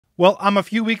Well, I'm a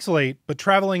few weeks late, but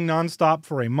traveling nonstop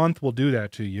for a month will do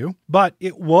that to you. But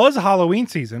it was Halloween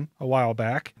season a while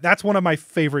back. That's one of my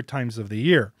favorite times of the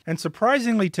year. And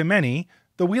surprisingly to many,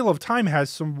 The Wheel of Time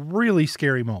has some really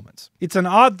scary moments. It's an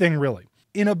odd thing, really.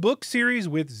 In a book series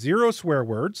with 0 swear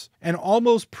words, an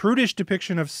almost prudish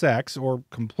depiction of sex, or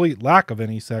complete lack of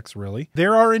any sex really,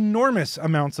 there are enormous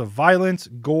amounts of violence,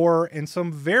 gore, and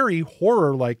some very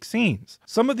horror-like scenes.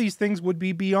 Some of these things would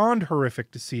be beyond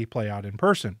horrific to see play out in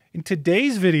person. In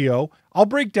today's video, I'll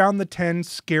break down the 10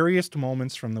 scariest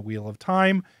moments from The Wheel of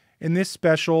Time in this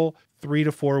special 3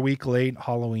 to 4 week late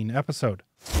Halloween episode.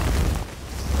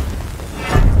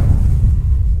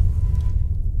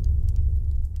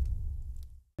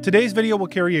 Today's video will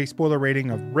carry a spoiler rating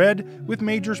of red, with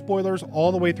major spoilers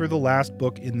all the way through the last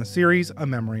book in the series, A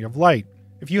Memory of Light.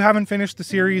 If you haven't finished the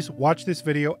series, watch this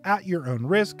video at your own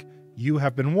risk. You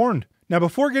have been warned. Now,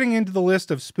 before getting into the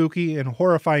list of spooky and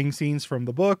horrifying scenes from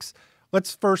the books,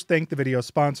 let's first thank the video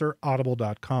sponsor,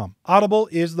 Audible.com. Audible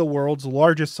is the world's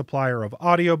largest supplier of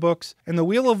audiobooks, and the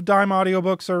Wheel of Time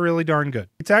audiobooks are really darn good.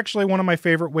 It's actually one of my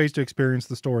favorite ways to experience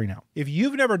the story now. If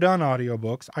you've never done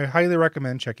audiobooks, I highly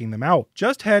recommend checking them out.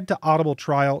 Just head to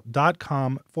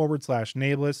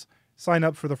audibletrial.com/Nae'Blis, sign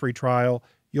up for the free trial.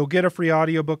 You'll get a free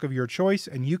audiobook of your choice,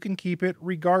 and you can keep it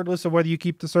regardless of whether you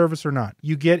keep the service or not.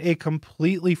 You get a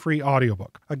completely free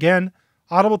audiobook. Again,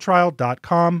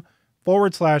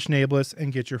 audibletrial.com/Nae'Blis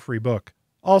and get your free book.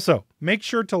 Also, make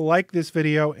sure to like this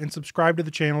video and subscribe to the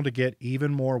channel to get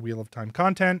even more Wheel of Time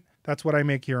content. That's what I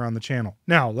make here on the channel.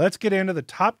 Now, let's get into the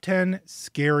top 10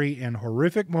 scary and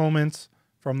horrific moments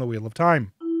from the Wheel of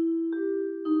Time.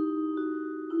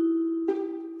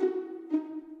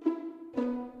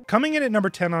 Coming in at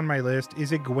number 10 on my list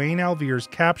is Egwene Alvir's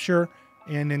capture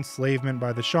and enslavement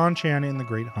by the Seanchan in the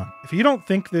Great Hunt. If you don't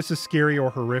think this is scary or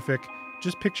horrific,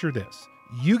 just picture this.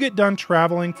 You get done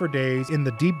traveling for days in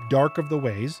the deep dark of the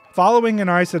ways, following an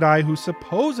Aes Sedai who's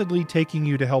supposedly taking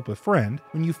you to help a friend.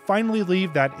 When you finally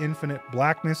leave that infinite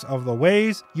blackness of the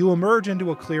ways, you emerge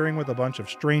into a clearing with a bunch of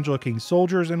strange-looking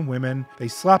soldiers and women. They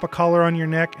slap a collar on your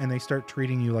neck and they start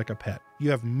treating you like a pet. You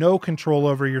have no control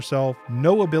over yourself,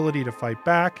 no ability to fight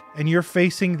back, and you're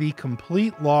facing the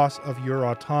complete loss of your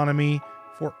autonomy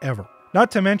forever. Not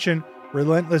to mention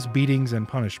relentless beatings and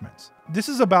punishments. This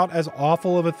is about as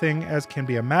awful of a thing as can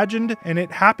be imagined, and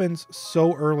it happens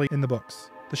so early in the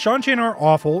books. The Seanchan are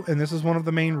awful, and this is one of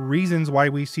the main reasons why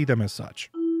we see them as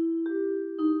such.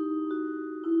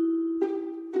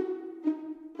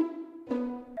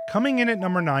 Coming in at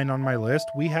number 9 on my list,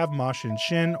 we have Machin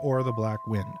Shin, or the Black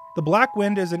Wind. The Black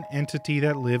Wind is an entity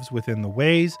that lives within the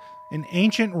Ways, an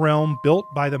ancient realm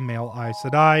built by the male Aes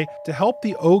Sedai to help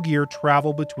the Ogier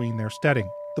travel between their steading.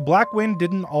 The Black Wind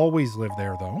didn't always live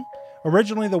there, though.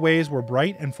 Originally, the ways were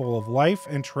bright and full of life,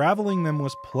 and traveling them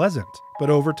was pleasant. But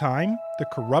over time, the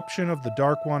corruption of the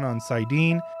Dark One on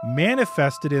Saidin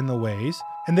manifested in the ways,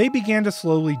 and they began to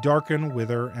slowly darken,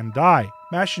 wither, and die.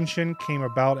 Machin Shin came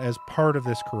about as part of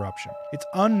this corruption. It's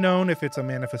unknown if it's a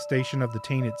manifestation of the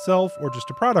Taint itself or just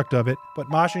a product of it, but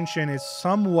Machin Shin is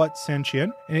somewhat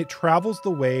sentient, and it travels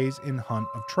the ways in hunt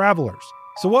of travelers.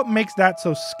 So what makes that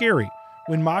so scary?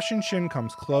 When Machin Shin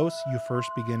comes close, you first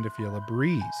begin to feel a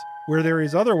breeze, where there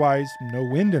is otherwise no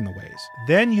wind in the ways.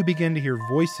 Then you begin to hear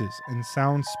voices and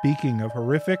sounds speaking of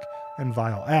horrific and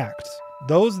vile acts.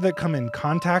 Those that come in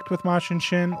contact with Machin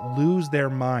Shin lose their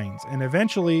minds and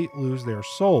eventually lose their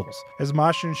souls, as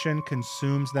Machin Shin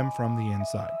consumes them from the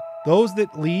inside. Those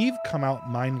that leave come out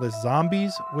mindless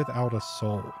zombies without a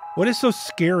soul. What is so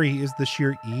scary is the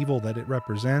sheer evil that it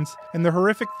represents, and the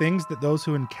horrific things that those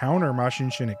who encounter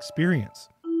Machin Shin experience.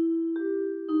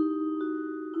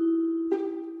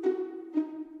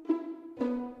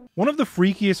 One of the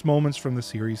freakiest moments from the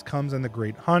series comes in the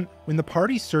Great Hunt, when the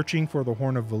party searching for the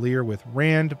Horn of Valir with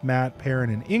Rand, Mat, Perrin,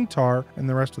 and Ingtar, and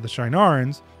the rest of the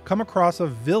Shienarans, come across a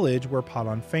village where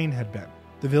Padan Fain had been.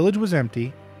 The village was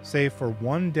empty, save for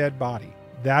one dead body,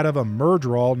 that of a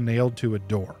Myrddraal nailed to a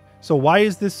door. So why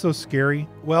is this so scary?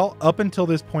 Well, up until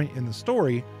this point in the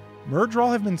story,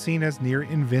 Myrddraal have been seen as near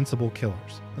invincible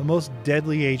killers, the most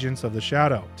deadly agents of the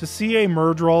Shadow. To see a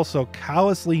Myrddraal so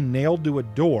callously nailed to a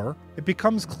door, it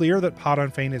becomes clear that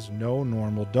Padan Fain is no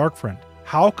normal Darkfriend.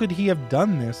 How could he have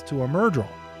done this to a Myrddraal?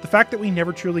 The fact that we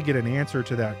never truly get an answer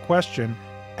to that question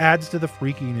adds to the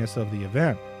freakiness of the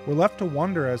event. We're left to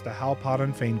wonder as to how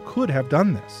Padan Fain could have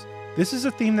done this. This is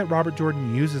a theme that Robert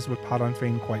Jordan uses with Padan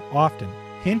Fain quite often,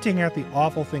 hinting at the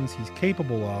awful things he's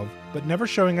capable of, but never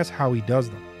showing us how he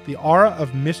does them. The aura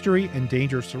of mystery and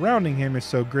danger surrounding him is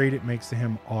so great it makes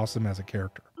him awesome as a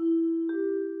character.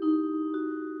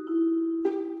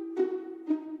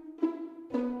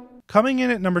 Coming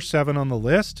in at number 7 on the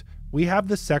list, we have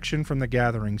the section from the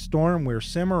Gathering Storm where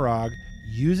Semirhage,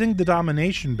 using the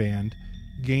Domination Band,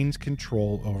 gains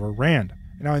control over Rand.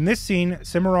 Now in this scene,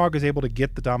 Semirhage is able to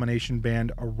get the Domination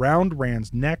Band around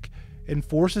Rand's neck and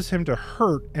forces him to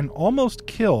hurt and almost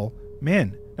kill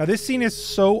Min. Now this scene is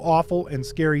so awful and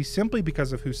scary simply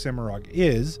because of who Semirhage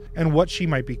is and what she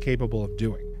might be capable of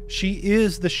doing. She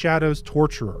is the Shadow's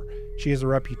torturer. She has a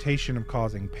reputation of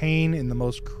causing pain in the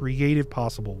most creative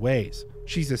possible ways.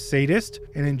 She's a sadist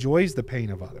and enjoys the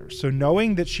pain of others, so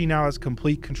knowing that she now has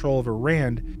complete control over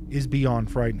Rand is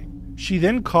beyond frightening. She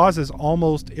then causes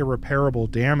almost irreparable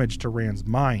damage to Rand's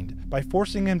mind by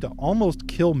forcing him to almost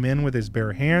kill Min with his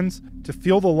bare hands, to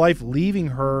feel the life leaving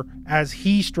her as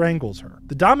he strangles her.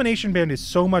 The Domination Band is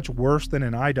so much worse than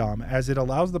an IDOM as it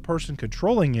allows the person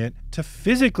controlling it to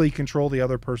physically control the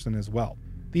other person as well.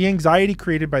 The anxiety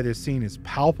created by this scene is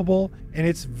palpable, and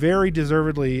it's very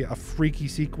deservedly a freaky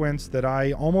sequence that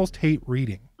I almost hate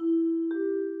reading.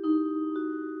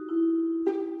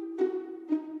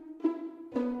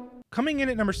 Coming in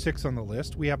at number 6 on the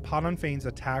list, we have Padan Fain's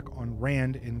attack on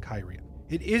Rand in Cairhein.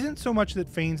 It isn't so much that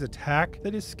Fain's attack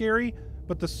that is scary,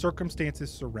 but the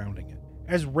circumstances surrounding it.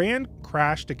 As Rand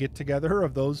crashed a get-together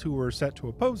of those who were set to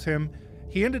oppose him,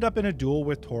 he ended up in a duel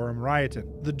with Toram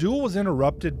Riotin. The duel was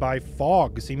interrupted by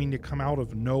fog seeming to come out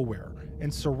of nowhere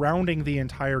and surrounding the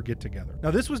entire get-together.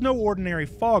 Now this was no ordinary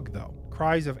fog though.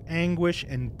 Cries of anguish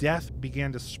and death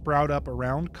began to sprout up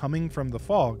around, coming from the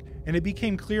fog, and it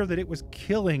became clear that it was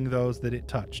killing those that it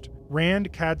touched.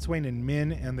 Rand, Cadsuane, and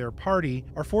Min and their party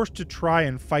are forced to try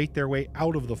and fight their way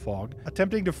out of the fog,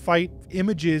 attempting to fight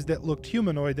images that looked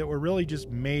humanoid that were really just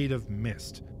made of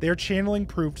mist. Their channeling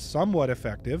proved somewhat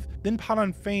effective. Then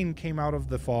Padan Fain came out of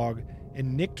the fog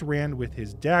and nicked Rand with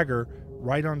his dagger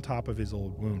right on top of his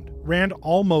old wound. Rand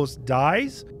almost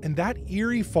dies, and that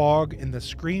eerie fog and the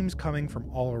screams coming from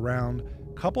all around,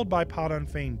 coupled by Padan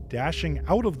Fain dashing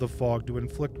out of the fog to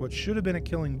inflict what should have been a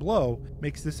killing blow,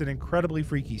 makes this an incredibly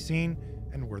freaky scene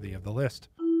and worthy of the list.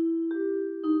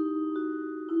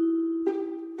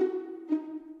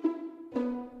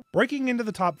 Breaking into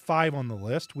the top 5 on the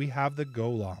list, we have the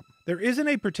Gholam. There isn't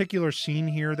a particular scene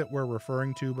here that we're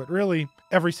referring to, but really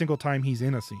every single time he's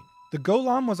in a scene. The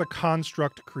Gholam was a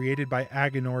construct created by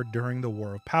Agenor during the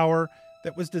War of Power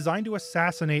that was designed to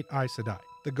assassinate Aes Sedai.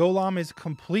 The Gholam is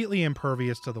completely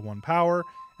impervious to the One Power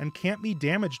and can't be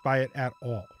damaged by it at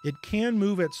all. It can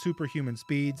move at superhuman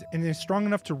speeds and is strong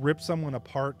enough to rip someone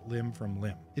apart limb from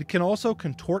limb. It can also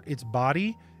contort its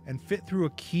body and fit through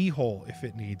a keyhole if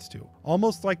it needs to,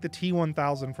 almost like the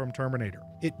T-1000 from Terminator.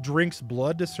 It drinks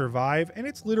blood to survive, and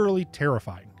it's literally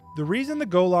terrifying. The reason the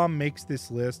Gholam makes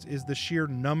this list is the sheer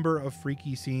number of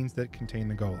freaky scenes that contain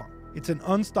the Gholam. It's an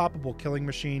unstoppable killing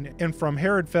machine, and from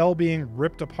Harad Fel being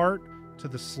ripped apart to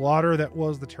the slaughter that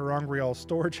was the ter'angreal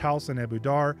storage house in Abu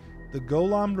Dar, the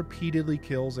Gholam repeatedly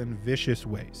kills in vicious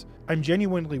ways. I'm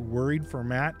genuinely worried for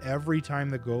Mat every time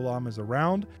the Gholam is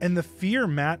around, and the fear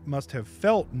Mat must have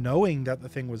felt knowing that the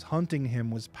thing was hunting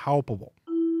him was palpable.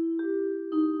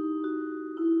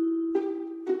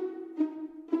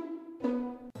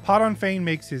 Padan Fain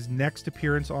makes his next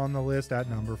appearance on the list at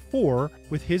number 4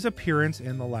 with his appearance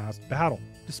in the last battle.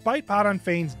 Despite Padan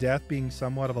Fain's death being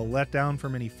somewhat of a letdown for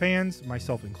many fans,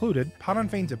 myself included, Padan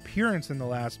Fain's appearance in the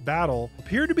last battle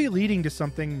appeared to be leading to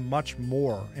something much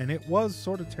more, and it was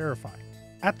sort of terrifying.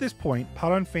 At this point,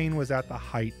 Padan Fain was at the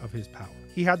height of his power.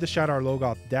 He had the Shadar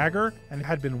Logoth dagger and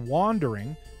had been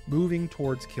wandering, moving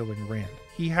towards killing Rand.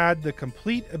 He had the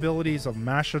complete abilities of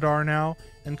Mashadar now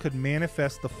and could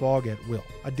manifest the fog at will.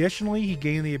 Additionally, he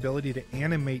gained the ability to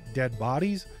animate dead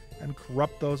bodies and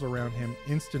corrupt those around him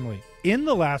instantly. In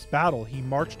the last battle, he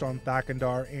marched on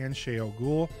Thakandar and Sheol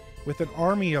Ghul with an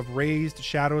army of raised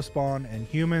shadow spawn and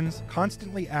humans,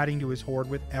 constantly adding to his horde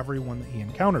with everyone that he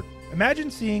encountered. Imagine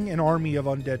seeing an army of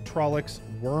undead Trollocs,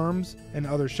 worms, and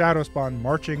other shadow spawn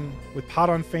marching with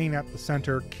Padan Fain at the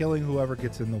center, killing whoever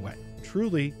gets in the way.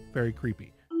 Truly very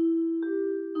creepy.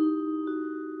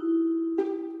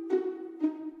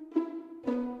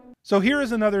 So here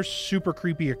is another super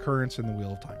creepy occurrence in the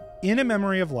Wheel of Time. In A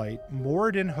Memory of Light,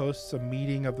 Moridin hosts a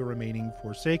meeting of the remaining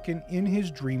Forsaken in his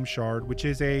Dream Shard, which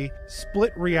is a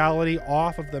split reality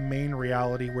off of the main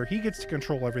reality where he gets to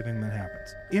control everything that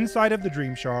happens. Inside of the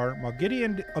Dream Shard,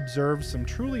 Malgideon observes some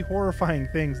truly horrifying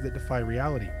things that defy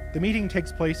reality. The meeting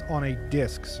takes place on a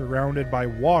disc surrounded by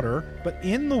water, but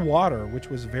in the water, which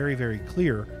was very, very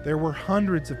clear, there were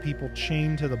hundreds of people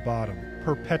chained to the bottom,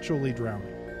 perpetually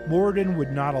drowning. Moridin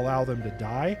would not allow them to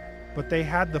die, but they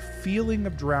had the feeling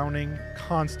of drowning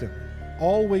constantly,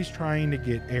 always trying to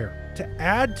get air. To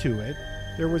add to it,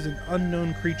 There was an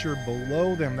unknown creature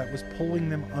below them that was pulling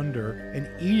them under and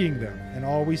eating them, and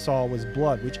all we saw was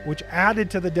blood, which added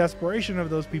to the desperation of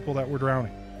those people that were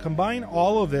drowning. Combine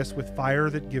all of this with fire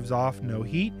that gives off no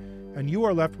heat, and you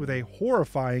are left with a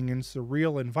horrifying and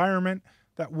surreal environment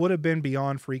that would have been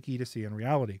beyond freaky to see in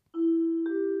reality.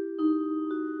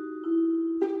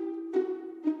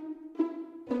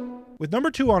 With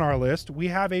number 2 on our list, we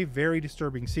have a very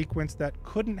disturbing sequence that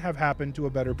couldn't have happened to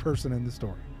a better person in the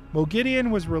story.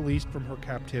 Moridin was released from her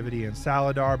captivity in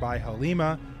Saladar by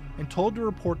Halima and told to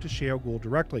report to Sheol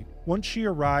directly. Once she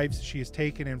arrives, she is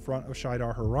taken in front of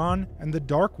Shaidar Haran and the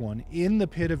Dark One in the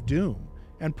Pit of Doom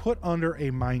and put under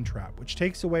a mind trap, which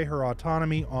takes away her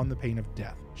autonomy on the pain of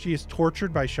death. She is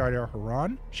tortured by Shaidar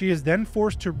Haran. She is then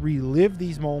forced to relive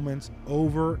these moments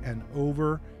over and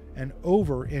over and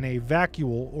over in a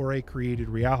vacuole or a created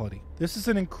reality. This is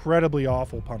an incredibly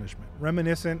awful punishment,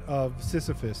 reminiscent of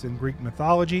Sisyphus in Greek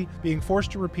mythology, being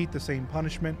forced to repeat the same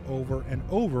punishment over and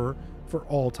over for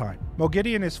all time.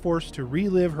 Moridin is forced to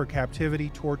relive her captivity,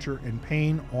 torture, and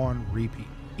pain on repeat.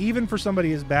 Even for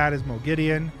somebody as bad as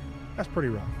Moridin, that's pretty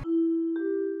rough.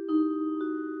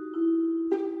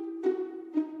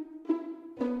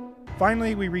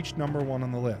 Finally, we reached number 1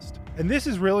 on the list. And this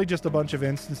is really just a bunch of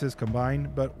instances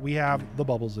combined, but we have the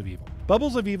Bubbles of Evil.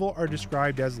 Bubbles of Evil are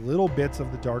described as little bits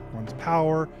of the Dark One's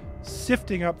power,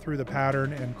 sifting up through the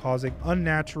pattern and causing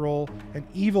unnatural and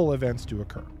evil events to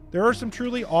occur. There are some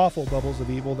truly awful bubbles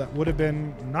of evil that would have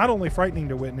been not only frightening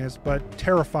to witness, but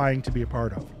terrifying to be a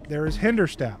part of. There is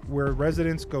Mindtrap, where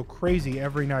residents go crazy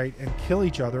every night and kill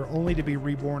each other only to be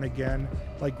reborn again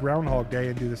like Groundhog Day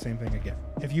and do the same thing again.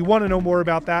 If you want to know more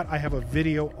about that, I have a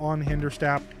video on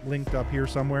Mindtrap linked up here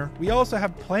somewhere. We also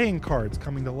have playing cards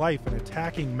coming to life and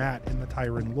attacking Matt and the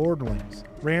Tyrant Lordlings.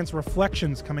 Rand's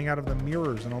reflections coming out of the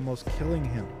mirrors and almost killing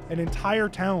him. An entire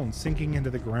town sinking into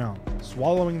the ground,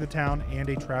 swallowing the town and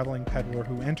a traveling peddler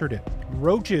who entered it.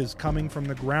 Roaches coming from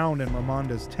the ground in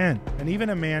Ramonda's tent, and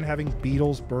even a man having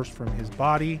beetles burst from his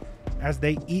body as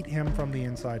they eat him from the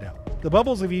inside out. The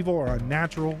Bubbles of Evil are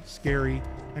unnatural, scary,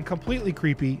 and completely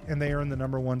creepy, and they are in the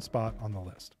number 1 spot on the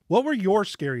list. What were your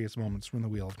scariest moments from the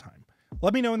Wheel of Time?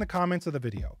 Let me know in the comments of the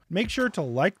video. Make sure to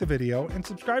like the video and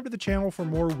subscribe to the channel for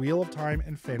more Wheel of Time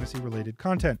and fantasy related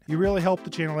content. You really help the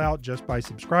channel out just by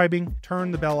subscribing.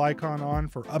 Turn the bell icon on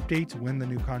for updates when the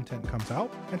new content comes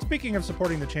out. And speaking of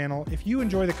supporting the channel, if you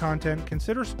enjoy the content,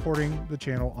 consider supporting the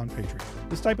channel on Patreon.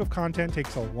 This type of content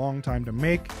takes a long time to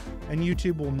make, and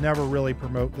YouTube will never really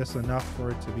promote this enough for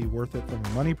it to be worth it from a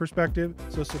money perspective.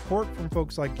 So support from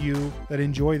folks like you that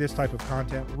enjoy this type of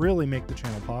content really make the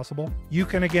channel possible. You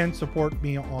can again support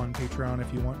me on Patreon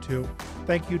if you want to.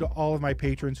 Thank you to all of my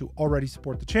patrons who already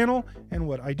support the channel and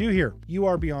what I do here. You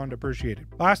are beyond appreciated.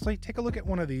 Lastly, take a look at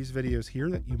one of these videos here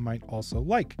that you might also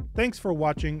like. Thanks for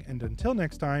watching, and until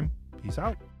next time, peace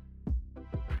out.